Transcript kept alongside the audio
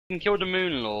You can kill the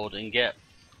Moon Lord and get.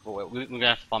 Well, we're gonna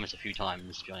have to farm this a few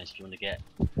times, to be honest, if you want to get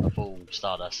a full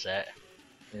Stardust set.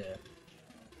 Yeah.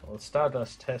 Well,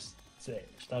 Stardust set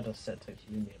takes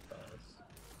Lumion first.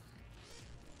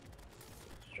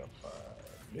 Drop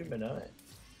Luminite.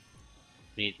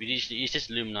 We use just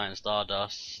Luminite and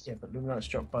Stardust. Yeah, but Luminite's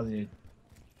dropped by the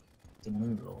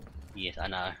Moon Lord. Yes, I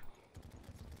know.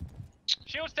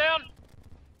 Shields down!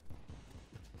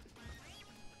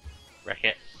 Wreck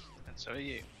it. And so are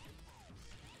you.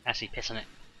 Actually, piss on it.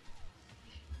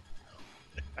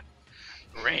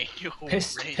 Rain your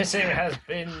Pissing has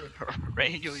been.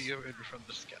 Rain your urine from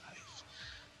the skies.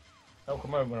 Oh,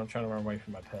 come on, when I'm trying to run away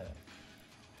from my pet.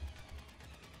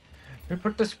 Who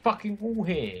put this fucking wall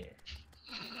here?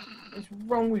 What's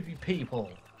wrong with you people?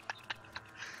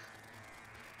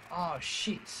 Oh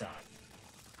shit, son.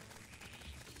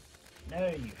 No,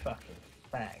 you fucking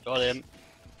bag. Got him.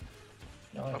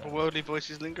 No, I don't. Otherworldly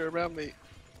voices linger around me.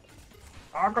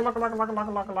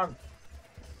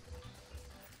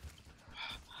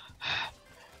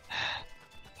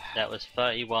 That was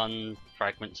 31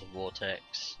 fragments of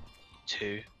Vortex.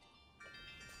 2.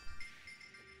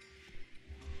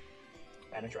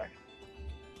 And a dragon.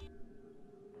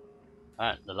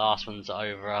 Alright, the last one's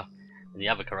over, and the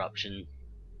other corruption.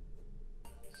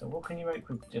 So what can you make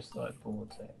with just like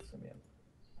vortex? I mean,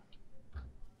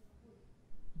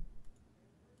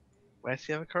 Where's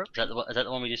the other corrupt? Is that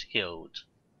the one we just killed?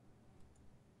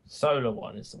 solar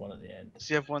one is the one at the end. Does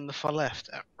the other one the far left?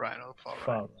 Right or far right?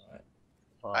 Far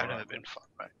right. I've never been far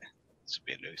right. This would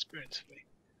be a new experience for me.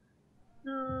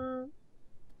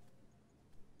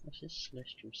 What's this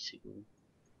celestial signal?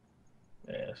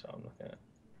 Yeah, that's what I'm looking at.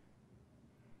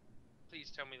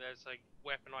 Please tell me there's a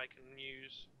weapon I can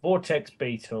use. Vortex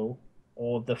Beetle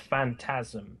or the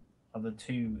Phantasm are the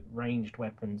two ranged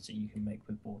weapons that you can make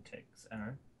with Vortex,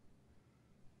 Aaron.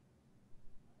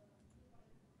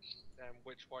 And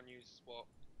which one uses what?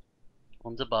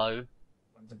 One's a bow.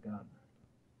 One's a gun.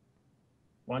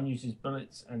 One uses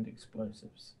bullets and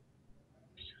explosives.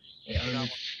 It only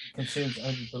consumes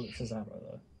only bullets as ammo,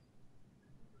 though.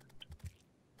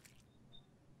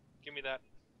 Give me that.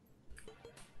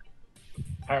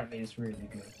 Apparently, it's really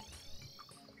good.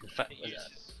 It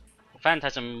uses.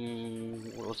 Phantasm.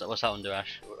 What's that one do,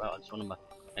 Ash? I just want to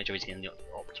make sure he's getting the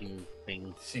optimum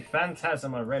thing. See,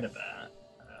 Phantasm I read about.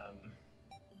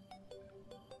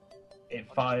 It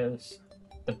fires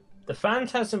the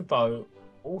Phantasm bow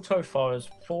auto fires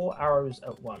 4 arrows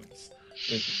at once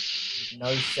with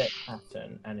no set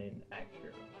pattern and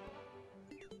inaccurate.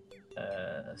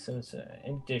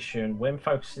 In addition, when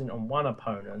focusing on one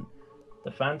opponent,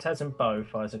 the Phantasm bow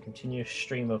fires a continuous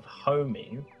stream of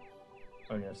homing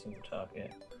only on a single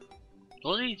target.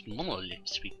 All these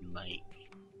monoliths we can make.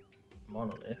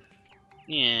 Monolith.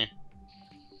 Yeah.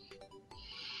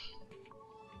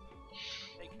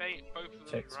 Take both of them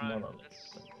Text right.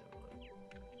 monolith.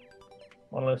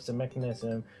 Monolith's a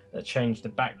mechanism that changed the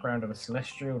background of a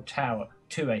celestial tower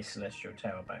to a celestial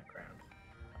tower background.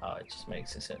 Oh, it just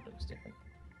makes the set looks different.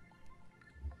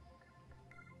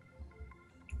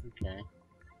 Okay.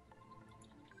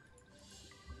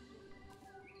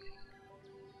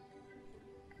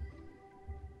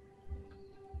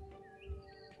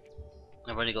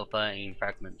 I've only got 13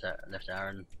 fragments left,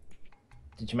 Aaron.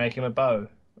 Did you make him a bow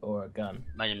or a gun?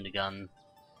 Made him the gun.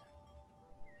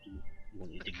 You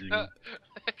wanted the gun.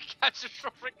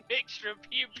 Catastrophic mixture of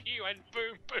pew pew and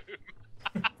boom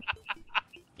boom.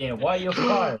 Yeah, why you're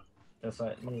fired? That's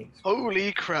like me.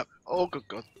 Holy crap! Oh good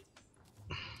god!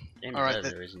 Alright,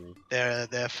 There, isn't he?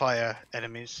 They're fire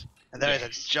enemies, and there is a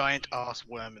giant ass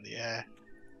worm in the air.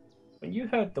 When you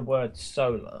heard the word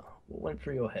solar, what went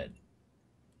through your head?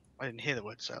 I didn't hear the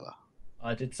word solar.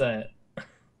 I did say it.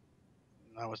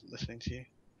 I wasn't listening to you.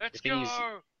 Let's The thing go! is,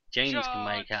 James can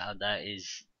Charge! make out of that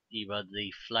is either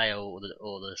the flail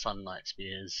or the sunlight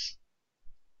spears.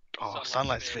 Oh,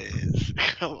 Sunlight sunlight spheres.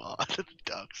 spheres! Come on,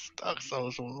 Dark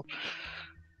Souls.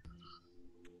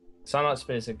 Sunlight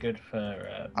spears are good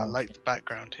for. I like the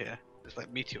background here. There's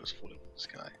like meteors falling from the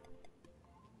sky.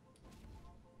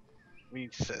 We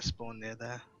need to set a spawn near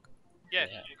there. Yeah,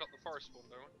 Yeah. you got the forest spawn,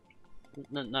 don't we?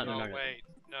 No. Wait,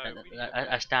 no. we need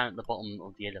to- I stand at the bottom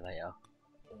of the elevator.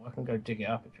 I can go dig it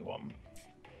up if you want.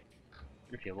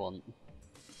 If you want.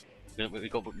 We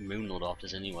got Moonlord after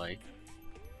us anyway.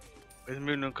 Where's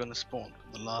Moonlord gonna spawn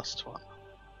from the last one?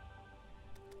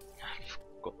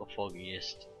 Got the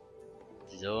foggiest.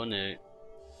 This is all new.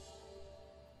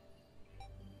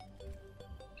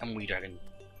 Come we dragon.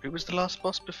 Who was the last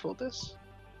boss before this?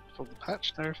 Before the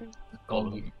patch and everything?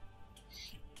 Golem.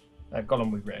 That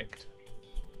golem we wrecked.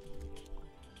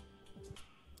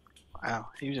 Wow,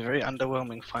 he was a very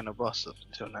underwhelming final boss up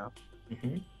until now.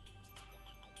 Mm-hmm.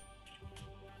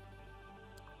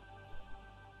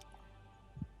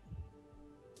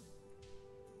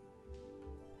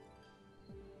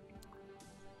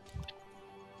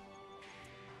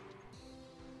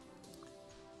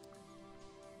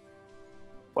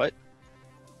 What?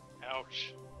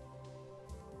 Ouch.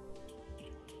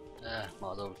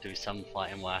 Might as well do some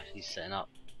fighting while he's setting up.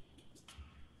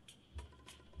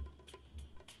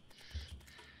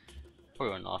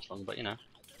 Probably won't last long, but you know.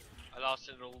 I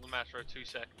lasted all the matter of 2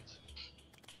 seconds.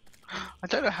 I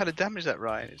don't know how to damage that,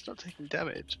 Ryan. It's not taking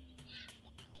damage.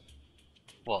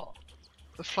 What?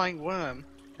 The flying worm.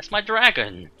 That's my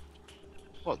dragon!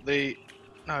 What the?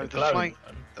 No, the glowing flying.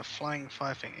 one. The flying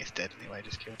fire thing is dead anyway. I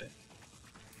just killed it.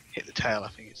 Hit the tail. I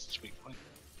think it's the sweet point.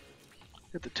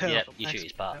 Hit the tail. Yep, from you shoot next-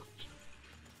 his butt.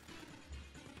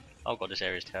 Oh god, this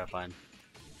area is terrifying.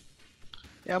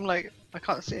 Yeah, I'm like, I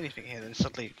can't see anything here. Then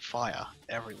suddenly fire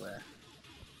everywhere.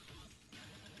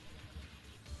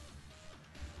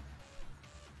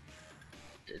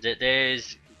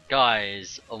 There's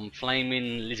guys on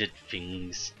flaming lizard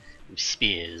things with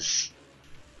spears.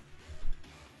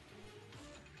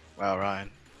 Wow, Ryan.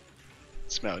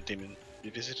 Smell a demon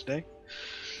you visit today?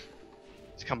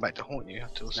 It's come back to haunt you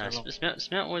after so No, long.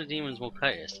 smell all the demons more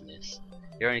courteous than this.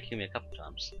 You only killed me a couple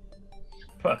times.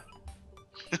 Puh.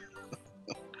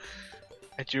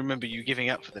 And do you remember you giving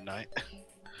up for the night?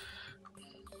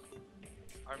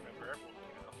 I remember everyone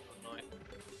giving up for the night.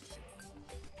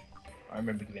 I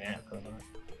remember giving out for the night.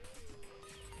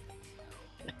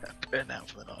 Burn out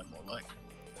for the night, more like.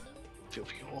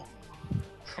 Filthy whore.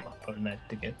 I'm not putting that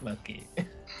to get lucky.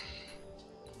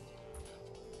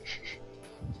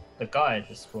 The guy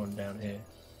just spawned down here.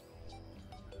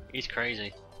 He's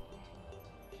crazy.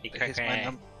 He Here's my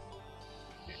num-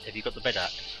 Have you got the bed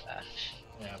axe? Ash?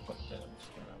 Yeah, I've got the I'm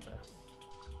just going around there.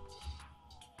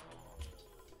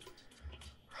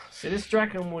 So this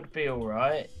dragon would be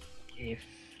alright if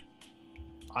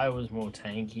I was more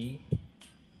tanky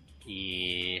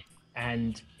Yeah.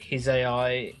 and his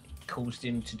AI caused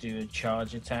him to do a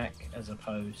charge attack as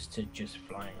opposed to just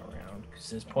flying around. Because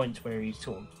there's points where he's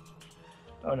sort of...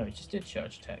 Oh no, he just did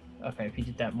charge attack. Okay, if he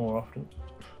did that more often.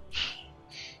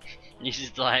 He's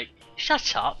just like,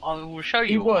 shut up, I will show you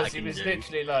He what I was can do.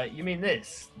 literally like, you mean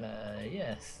this?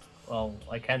 Yes. Well,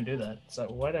 I can do that, so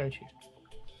why don't you?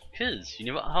 Because you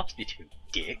never asked me to,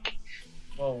 dick.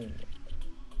 Well,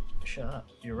 shut up.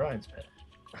 You're Ryan's pet.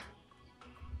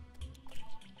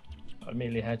 I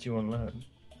merely had you on loan.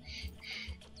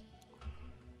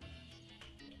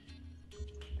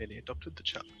 Really adopted the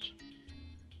challenge.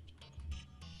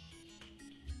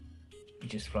 You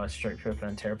just fly straight through a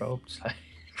Plantera bulb. It's like,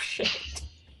 shit.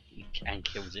 And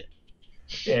kills it.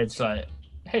 Yeah, it's like,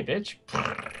 hey, bitch.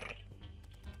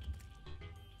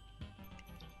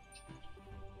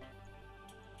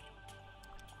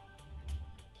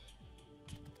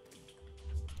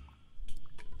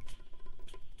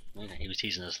 Okay, he was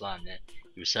teasing the slime there.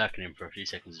 He was circling him for a few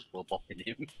seconds before bopping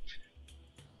him.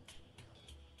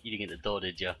 You didn't get the door,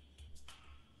 did ya?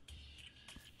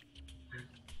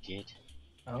 Did?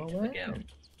 Oh, Yeah. man.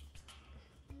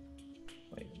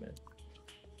 Wait a minute.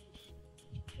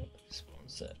 This one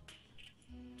set.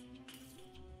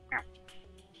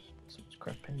 Some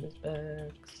crap in his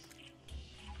bags.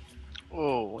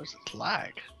 Oh, what's this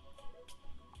lag?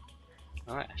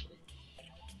 Alright, actually.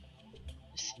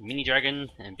 It's mini dragon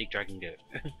and big dragon go.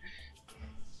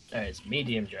 No, it's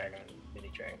medium dragon and mini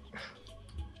dragon.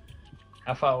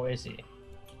 How far away is he?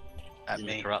 At In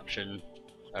the me. corruption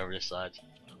over this side.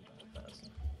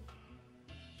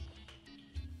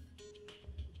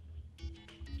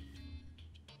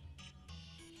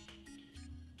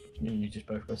 You just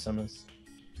both go summers.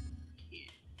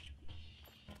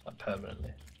 Like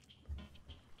permanently.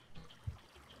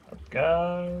 Up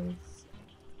goes.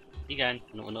 You going?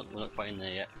 We're not quite in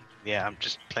there yet. Yeah, I'm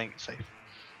just playing it safe.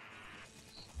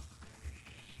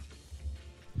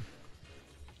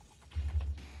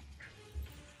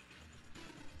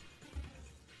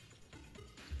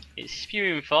 It's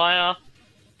spewing fire.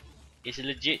 It's a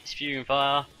legit spewing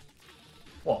fire.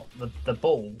 What? The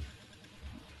ball?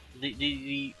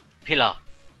 The pillar.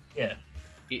 Yeah.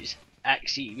 It's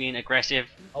actually being aggressive.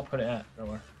 I'll put it out, don't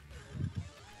worry.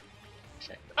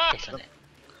 So, piss on it.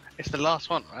 It's the last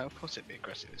one, right? Of course it'd be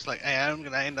aggressive. It's like, hey, I'm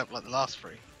gonna end up like the last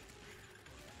three.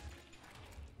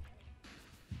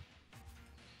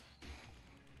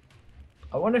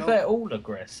 I wonder if Oh. they're all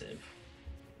aggressive.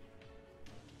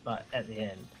 Like at the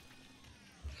end.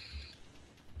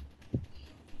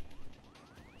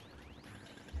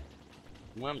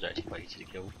 Worm's actually quite easy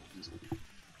to kill. Just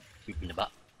keep in the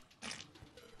butt.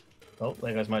 Oh,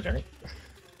 there goes my drink.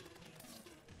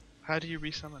 How do you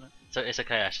resummon it? So it's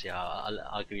okay, actually.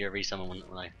 I'll give you a resummon when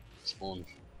I spawn.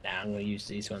 Nah, I'm gonna use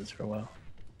these ones for a while.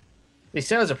 These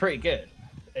cells are pretty good.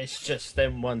 It's just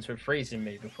them ones were freezing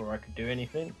me before I could do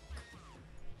anything.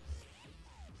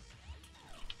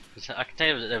 'Cause I can tell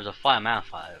you that there was a fire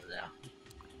malfire over there.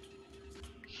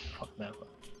 Fuck no.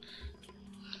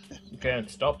 You can't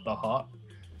stop the hot.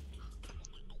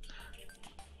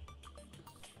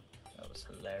 That was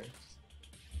hilarious.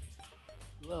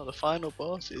 Well, the final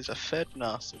boss is a Fed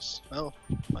Narcissus. Well,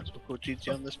 might as well put GG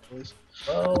on this, boys.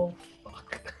 Oh,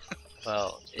 fuck.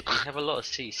 Well, if you have a lot of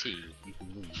CC, you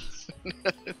can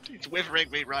win. He's withering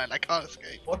me, Ryan. I can't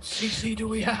escape. What CC do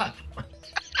we have?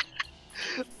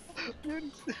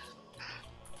 Can't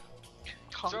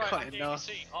Sorry, I cut can't it now.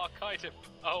 see. Archite him.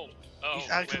 Oh. He's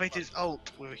activated his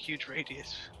ult with a huge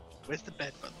radius. Where's the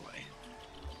bed, by the way?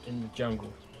 In the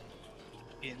jungle.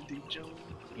 In the jungle?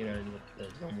 You know, in the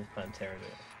normal Terraria.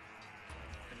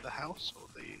 In the house or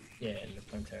the Yeah, in the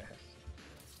Terraria house.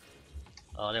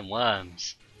 Oh, them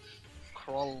worms.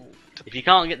 crawl to If you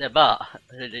can't get their butt,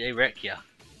 they wreck you.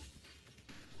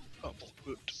 oh,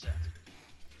 good.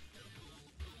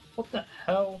 What the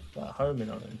hell? That homing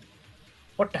on him.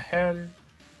 What the hell?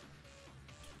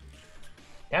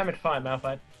 Damn it, fine,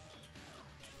 Malphite.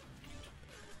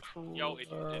 Yo, it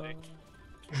did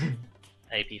it.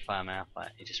 AP fire malfire,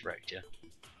 it just wrecked you.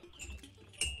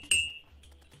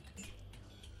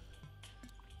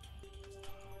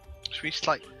 Should we just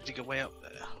like dig a way up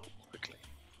there quickly?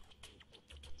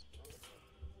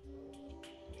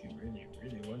 If you really,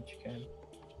 really want, you can.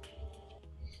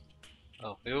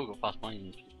 Oh, we all got past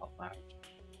mine.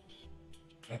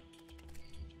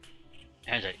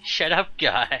 I was like, shut up,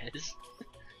 guys!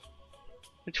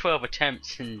 12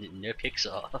 attempts and no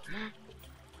Pixar.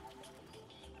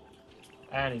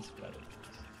 And he's flooded.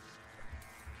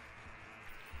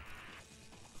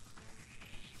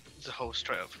 There's a hole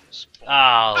straight up from the spawn.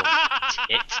 Oh,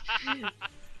 tit.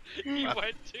 You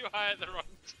went too high at the wrong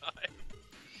time.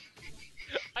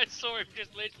 I saw him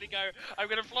just literally go, I'm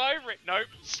gonna fly over it. Nope,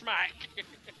 smack.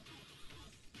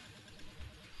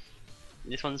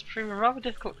 This one's proven rather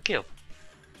difficult to kill.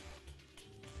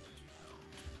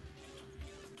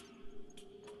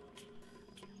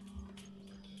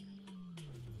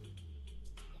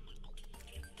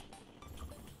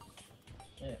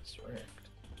 Yeah, it's wrecked.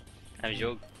 How's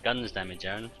your guns damage,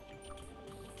 Aaron?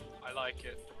 I like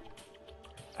it.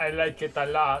 I like it a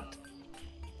lot.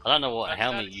 I don't know what My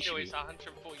helmet standard you skill should is be.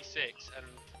 146, and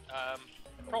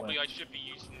probably I should be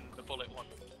using the bullet one.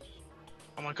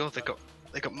 Oh my god,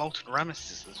 they got molten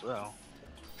Ramesses as well.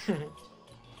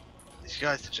 These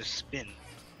guys that just spin.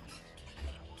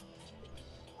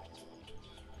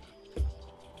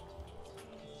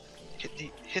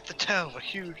 Hit the tail for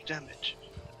huge damage.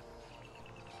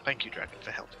 Thank you, Dragon,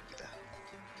 for helping me there.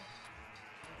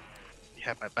 You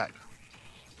had my back.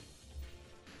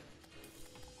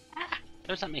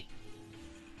 Don't at me.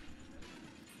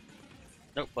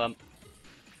 Nope,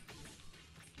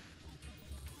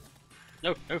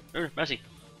 No, mercy.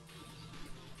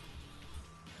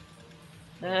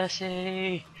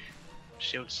 Mercy.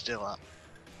 Shield's still up.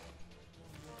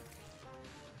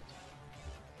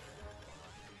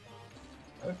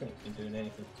 I don't think it's been doing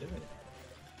anything to it.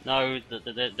 No,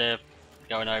 they're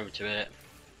going over to it.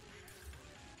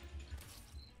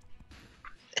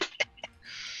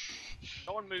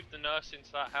 Someone moved the nurse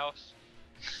into that house.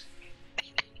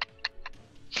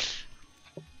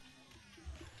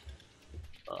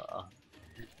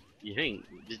 You think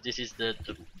this is the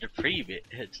pre-bit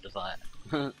to the fight?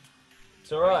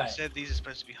 It's alright. You said these are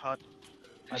supposed to be hard.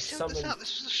 I I sealed this summoned- out.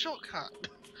 This was a shortcut.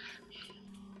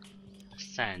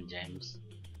 Sand gems.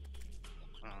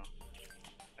 Oh,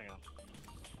 hang on.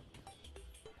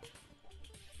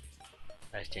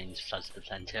 Those gems floods the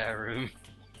Plantera room.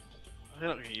 I'm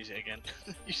not gonna use it again.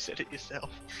 You said it yourself.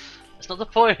 That's not the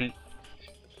point.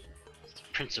 It's the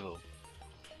principle.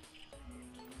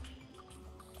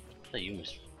 So you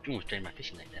almost drained my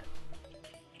fishing net there.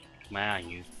 Where are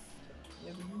you?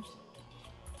 Yeah, we used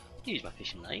Use my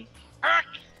fishing net.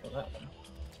 Not that one.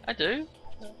 I do.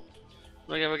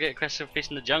 When I ever get a quest of fish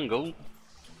in the jungle,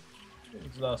 When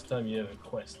was the last time you ever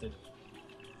quested?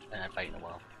 and I bait in a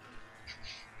while.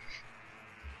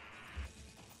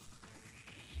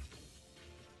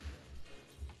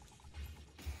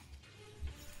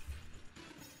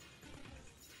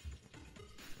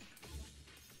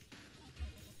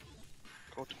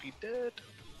 Got to be dead.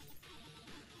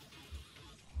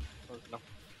 Oh, no.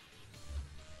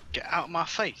 Get out of my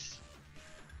face.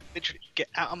 Literally, get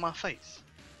out of my face.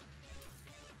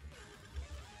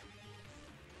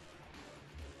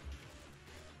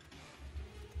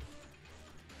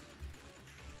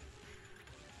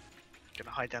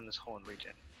 Gonna hide down this hole and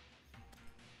regen.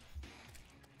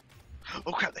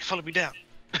 Oh crap! They followed me down.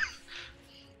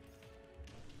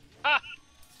 Ah!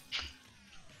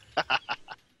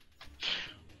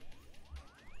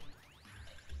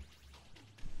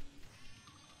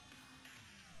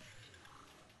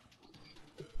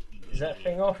 Is that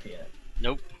thing off yet?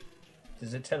 Nope.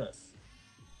 Does it tell us?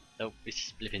 Nope,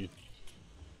 it's flipping.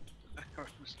 It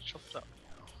was chopped up.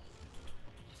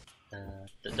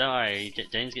 Don't worry,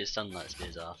 James gets sunlight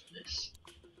spears after this.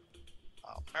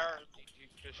 Oh, Apparently, you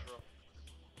disrupt.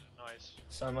 Nice.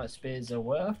 Sunlight spears are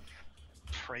worth?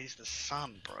 praise the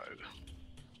sun, bro.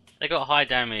 They got high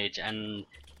damage and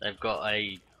they've got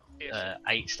a Yes.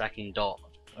 8 stacking dot.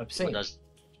 I've What seen does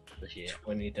this year?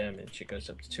 20 damage. It goes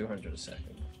up to 200 a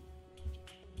second.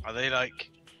 Are they like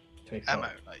 25. ammo?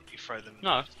 Like you throw them?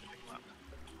 No. just to pick them up?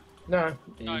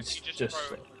 No, No, it's you just just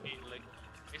throw it repeatedly.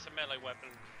 It's a melee weapon.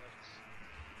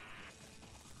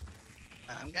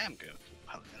 Man, I'm damn good.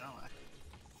 Paladin, aren't I?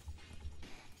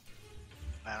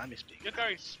 Man, I miss being. You're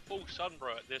going full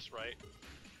sunbro at this rate.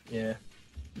 yeah.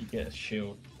 You get a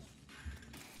shield.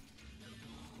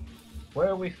 Where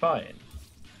are we fighting?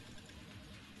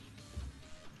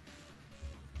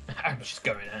 I'm just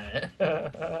going at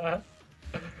it.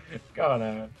 Go on,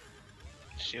 Aaron.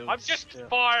 Shield I'm just still.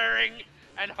 firing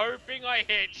and hoping I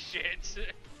hit shit.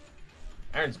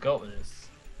 Aaron's got this.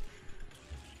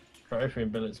 Trophy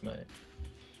and bullets, mate.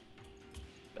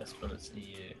 Best bullets to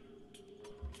you.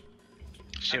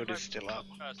 Shield I'm is still up.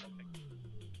 cursed, I think.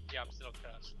 Yeah, I'm still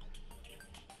cursed.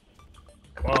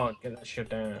 Come on, get that shit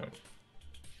down.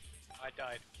 I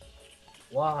died.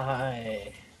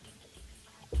 Why?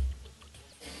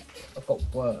 I've got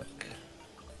work.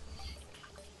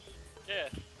 Yeah,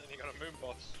 then you got a moon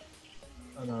boss.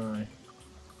 I know.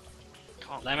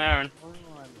 Can't. Blame Aaron. Oh,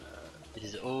 This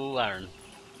is all Aaron.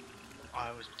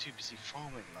 I was too busy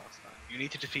farming last night. You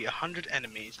need to defeat 100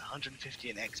 enemies, 150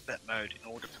 in expert mode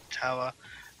in order for the tower,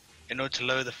 in order to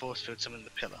lower the force field summon the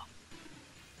pillar.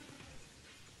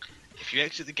 If you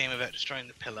exit the game without destroying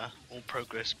the pillar, all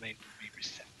progress may be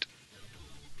reset.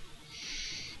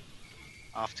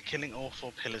 After killing all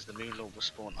 4 pillars, the Moon Lord will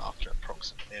spawn after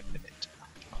approximately a minute.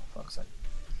 Oh, fuck's sake.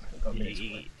 I've got minutes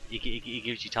away. He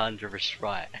gives you time to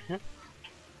respite.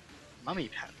 Mummy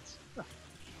pants.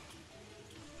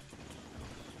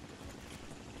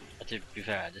 To be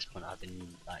fair, at this point I've been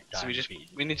like dying. So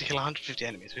we need to kill 150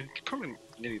 enemies. We're probably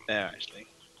nearly there actually.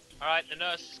 Alright, the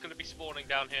nurse is gonna be spawning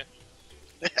down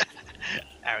here.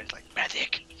 Aaron's like,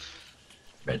 medic!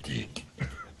 Medic.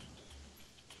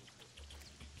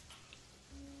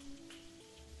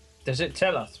 Does it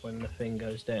tell us when the thing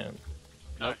goes down?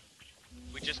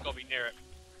 We just gotta be near it.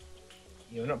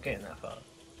 You're not getting that far.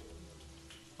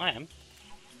 I am.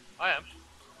 I am.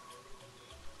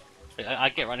 I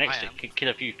get right next I to am. it, kill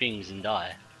a few things and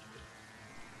die.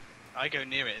 I go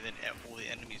near it and then all the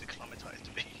enemies are acclimatized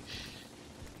to me.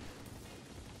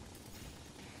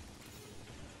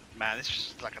 Man, this is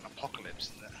just like an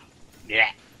apocalypse, isn't it? Yeah.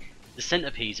 The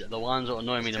centipedes are the ones that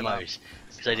annoy me the Still up. most.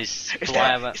 Because they just It's fly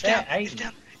down, over. it's down, Yeah, it's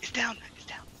down, it's down, it's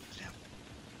down, it's down.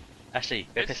 Ashley,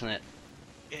 go It's- piss on it.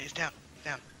 Yeah, it's down, it's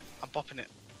down. I'm bopping it.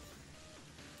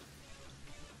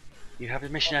 You have a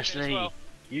mission, Bopping it as Ashley. well.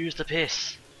 Use the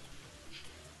piss.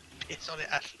 Piss on it,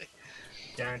 Ashley.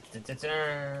 Dun, dun, dun,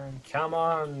 dun. Come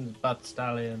on, butt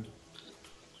stallion.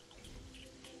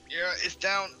 Yeah, it's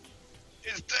down.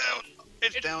 It's down.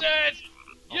 It's, It's down. dead!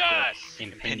 Oh, Yes!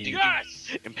 Impending. Yes!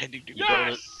 Impending doom.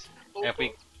 Yes! If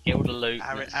we get all the loot,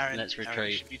 Aaron, let's Aaron, retreat.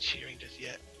 Aaron should be cheering just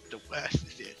yet. The worst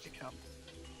is yet to come.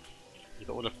 You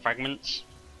got all the fragments.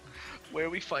 Where are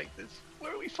we fighting this?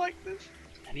 Where are we fighting this?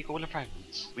 Have you got all the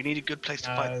fragments? We need a good place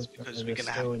to fight this because we're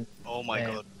gonna have. Oh my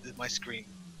god, my screen,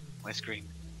 my screen.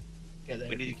 Get there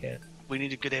we if you need- can. We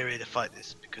need a good area to fight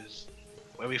this because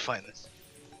where are we fighting this?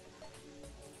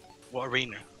 What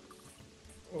arena?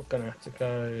 We're gonna have to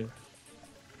go.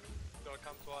 Gotta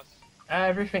come to us.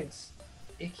 Everything's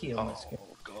icky on this game.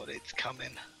 Oh god, it's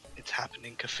coming. It's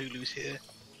happening. Cthulhu's here.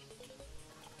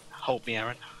 Hold me,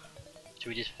 Aaron. Should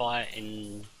we just fight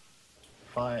in?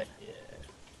 Fight, yeah.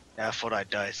 Now I thought I'd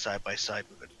die side by side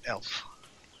with an elf.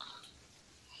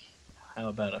 How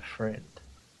about a friend?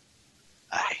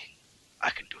 I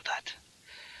can do that.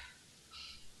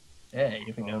 Yeah,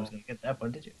 you think I was gonna get that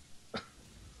one, did you?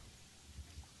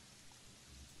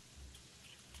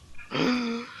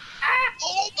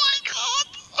 Oh my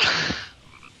god!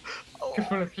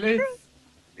 Oh, please.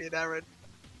 me and Aaron.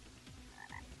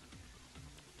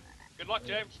 Good luck,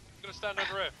 James. I'm gonna stand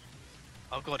over here.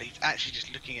 Oh god, he's actually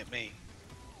just looking at me.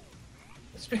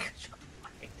 It's because you're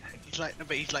fucking dead. He's like, no,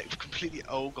 but he's like completely.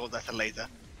 Oh god, that's a laser.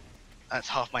 That's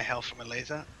half my health from a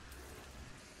laser.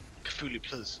 Cthulhu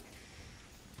Plus.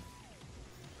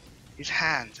 His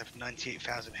hands have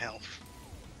 98,000 health.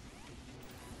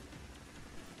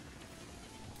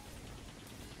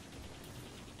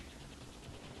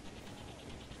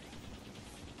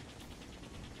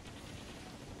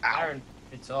 Ow. Aaron,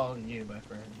 it's all you, my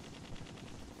friend.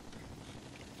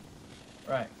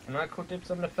 Right, can I call dibs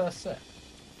on the first set?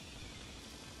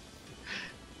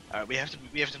 Alright, we have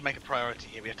to make a priority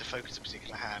here. We have to focus a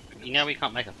particular hand. You know we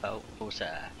can't make a full set,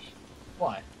 Ash.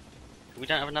 Why? We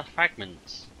don't have enough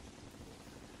fragments.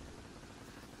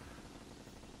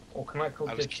 Or can I call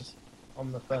I was dibs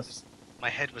on the first? My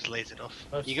head was lasered off.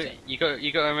 first You set? got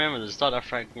to remember the starter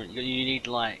fragment. You need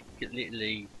like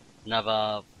literally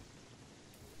another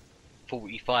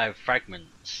 45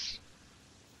 fragments.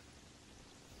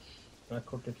 Can I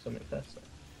call dibs on it first set?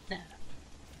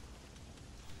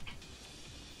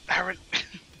 Aaron,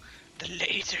 the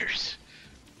lasers.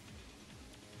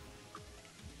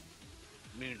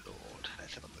 Moonlord,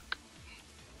 let's have a look.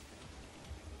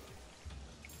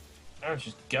 Aaron's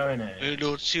just going at it.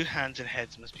 Moonlord's 2 hands and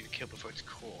heads must be killed before its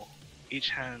core. Each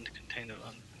hand contains an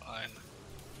iron.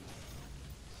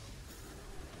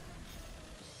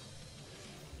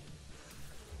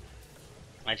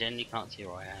 I genuinely can't see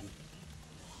where I am.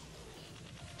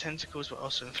 Tentacles will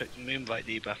also inflict a Moonbite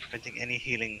debuff, preventing any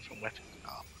healing from weapons and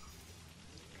armor.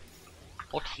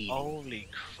 What healing? Holy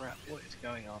crap, what is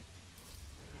going on?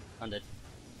 Undead.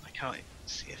 I can't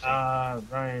see a thing.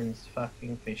 Ryan's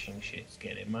fucking fishing shit's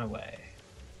getting in my way.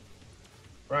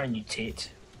 Ryan, you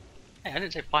tit. Hey, I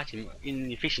didn't say fight him in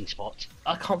the fishing spot.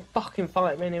 I can't fucking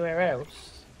fight him anywhere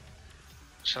else.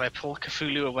 Shall I pull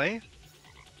Cthulhu away?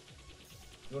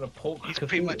 You want to pork He's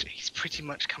Cthulhu? pretty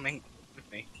much coming with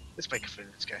me. This way, Cthulhu,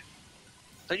 let's go.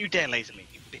 Don't you dare laser me,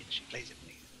 you bitch. You laser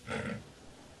me.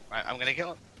 Right, I'm gonna get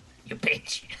on. You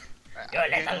bitch. Right, You're a I'm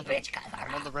getting little on the- bitch.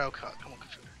 I'm on the rail car. Come on,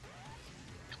 Cthulhu.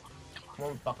 Come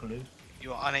on, buckaloo.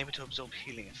 You are unable to absorb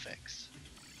healing effects.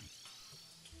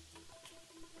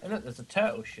 Hey look, there's a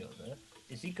turtle shield there.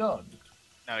 Is he gone?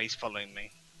 No, he's following me.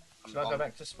 Should I go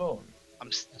back to spawn?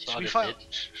 That's Should what I we just find? did.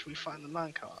 Should we find the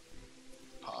minecart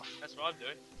path? That's what I'm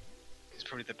doing. It's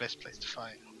probably the best place to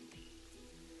fight.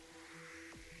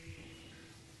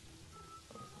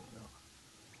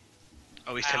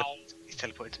 Oh, he's Ow.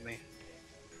 teleported to me.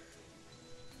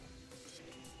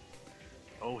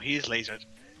 Oh, he is lasered.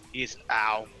 He is.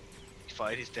 Ow. He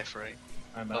fired his death ray.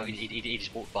 Oh, he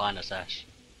just walked behind us, Ash.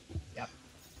 I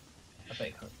bet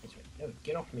he can't catch me. No,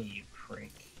 get off me, you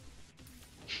prick.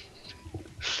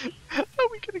 How are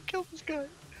we gonna kill this guy?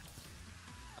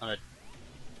 Undead.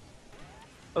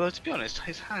 Although, to be honest,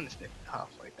 his hand's nipped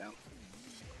halfway down.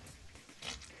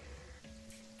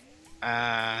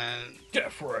 And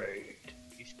Death raid!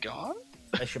 he's gone?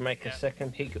 I should make Yeah. a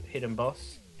second hidden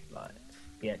boss. Like,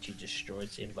 he actually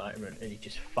destroys the environment and he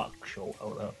just fucks your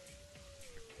all up.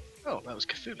 Oh, that was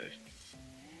Cthulhu.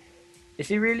 Is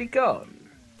he really gone?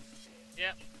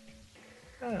 Yeah.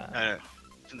 Ah. No.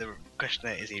 The question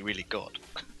there is he really God?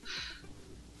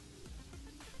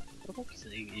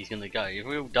 He's gonna go. If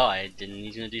we all died, then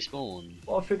he's gonna despawn.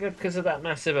 Well, I figured because of that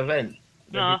massive event,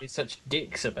 Nah. they'd be such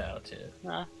dicks about it.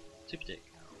 Nah, super dick.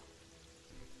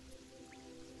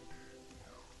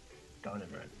 Go on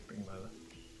him, man. Bring him over.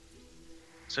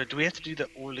 So do we have to do that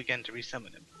all again to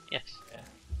resummon him? Yes.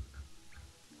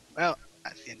 Well,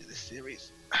 that's the end of this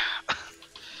series.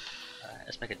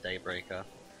 Let's make a daybreaker.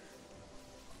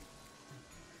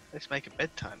 Let's make a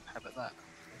bedtime. How about that?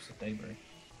 What's the daybreak?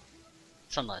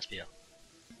 Sunlight spear.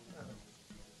 Oh.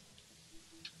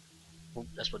 Well,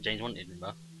 that's what James wanted,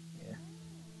 remember?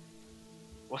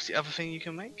 What's the other thing you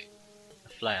can make? The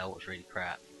flail was really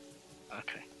crap.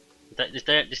 Okay. This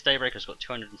daybreaker's got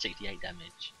 268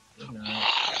 damage. No.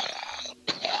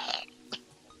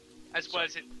 As well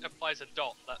as it applies a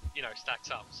dot that, you know,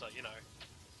 stacks up, so, you know.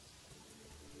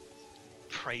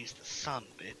 Praise the sun,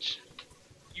 bitch.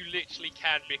 You literally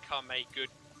can become a good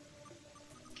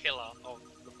killer of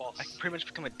the boss. I can pretty much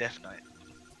become a Death Knight.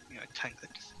 You know, tank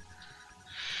that just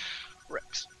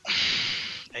wrecks.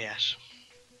 Hey Ash.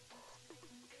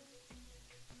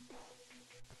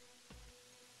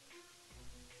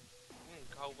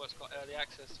 Colbert's got early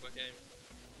access to a game.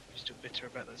 You still bitter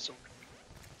about that sword?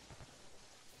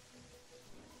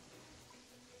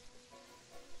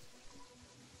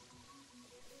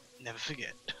 Never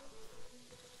forget.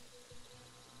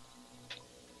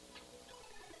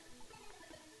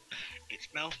 Its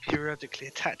mouth periodically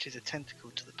attaches a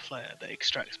tentacle to the player that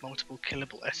extracts multiple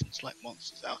killable essence-like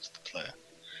monsters out of the player.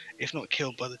 If not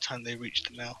killed by the time they reach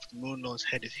the mouth, the Moonlord's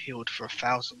head is healed for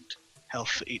 1,000 health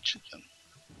for each of them.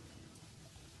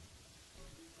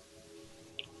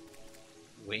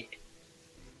 Wait.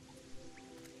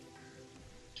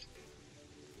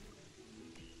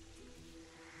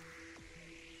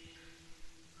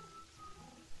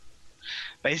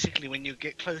 Basically, when you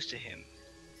get close to him,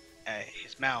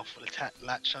 his mouth will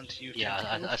latch onto you.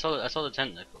 Yeah, I saw the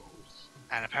tentacles.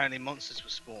 And apparently monsters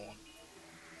will spawn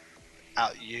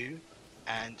out you,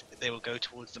 and they will go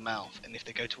towards the mouth. And if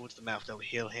they go towards the mouth, they'll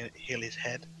heal his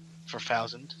head for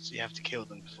 1,000. So you have to kill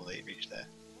them before they reach there.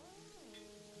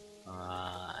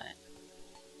 Right.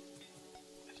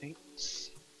 I think.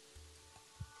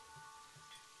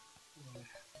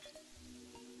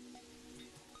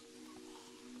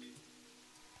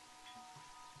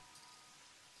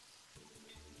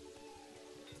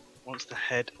 Once the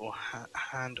head or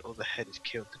hand or the head is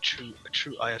killed, a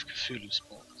true Eye of Cthulhu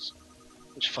spawns,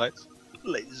 which fights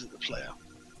lasers at the player.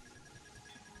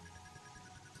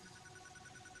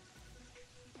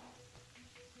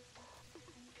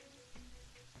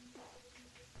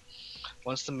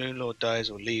 Once the Moon Lord dies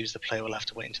or leaves, the player will have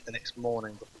to wait until the next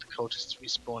morning before the cultists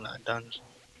respawn at a dungeon.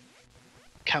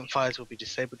 Campfires will be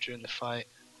disabled during the fight.